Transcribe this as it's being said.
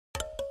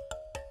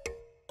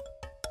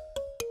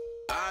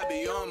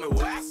be on my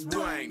West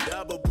Wing,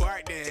 double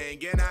parked and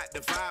hanging out the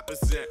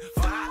 5%.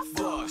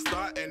 5-4,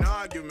 starting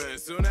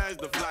arguments soon as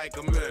the flight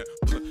come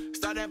in.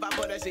 Starting by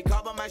put that she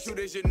call on my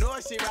shooters, you know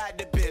she ride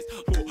the bitch.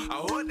 I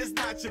hope this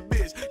not your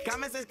bitch.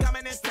 Comments is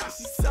coming and stop.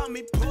 She saw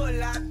me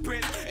pull out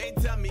Prince,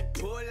 ain't tell me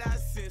pull out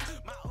since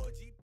my OG.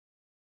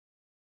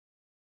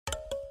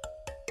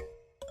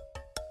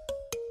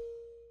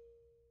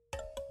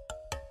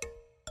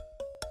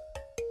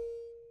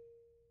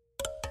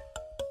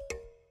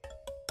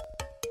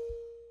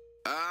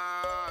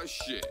 Oh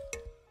shit.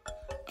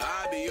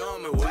 I be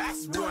on my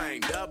West Wing,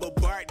 double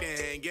parked and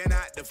hanging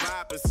out the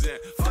 5%.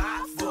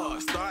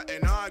 5-4,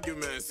 starting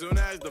arguments soon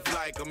as the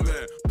flight come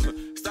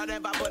in.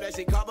 Starting by put that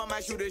she call on my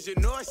shooters, you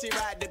know she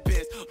ride the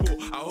bitch.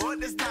 I hope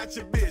this not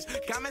your bitch.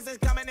 Comments is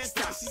coming and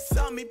stop. She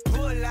saw me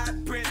pull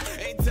out Prince,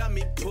 ain't tell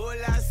me pull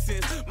out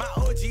since my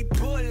OG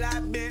pull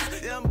out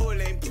Benz. Them bull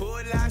ain't pull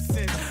out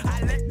since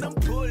I let them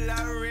pull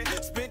out rent.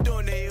 Spent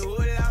on they whole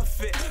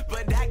outfit,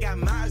 but I got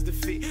miles to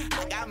feed.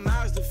 I got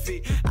miles to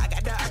feed. I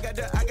got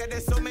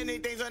so many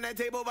things on that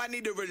table, I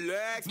need to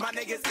relax. My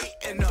niggas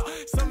eating up.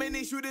 So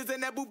many shooters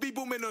in that boot be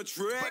booming on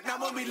track. Now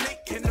when we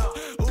linking up,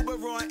 Uber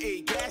on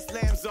E, gas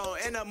lamps on,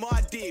 and I'm more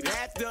deep.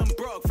 Half them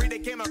broke, free they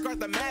came across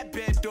the mad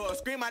bent door.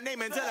 Scream my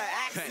name until the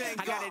accent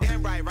I got it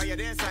in right your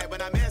inside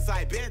when I'm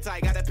inside. Been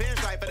tight, got a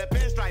pinstripe for the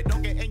pinstripe.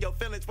 Don't get in your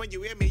feelings when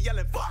you hear me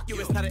yelling, fuck you.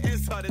 It's not an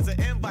insult, it's an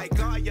invite.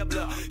 Call your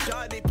bluff,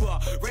 Charlie Poor.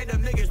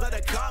 Random niggas let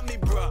her call me,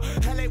 bro.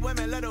 LA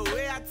women love the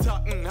way I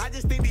talk. I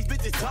just think these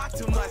bitches talk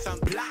too much. I'm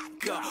black.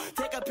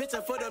 Take a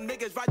picture for them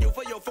niggas, ride you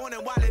for your phone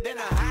and wallet in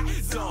a hot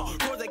zone.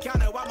 Close the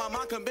counter while my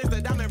mom convinced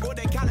that I'm enrolled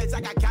in college. I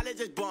got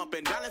colleges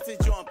bumping, dollars is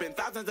jumping,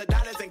 thousands of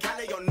dollars in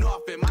Cali on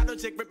Northern. Model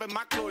chick ripping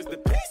my clothes to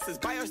pieces.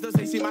 Bio still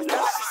say she my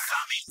style.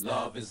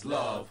 Love is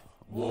love,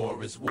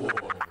 war is war.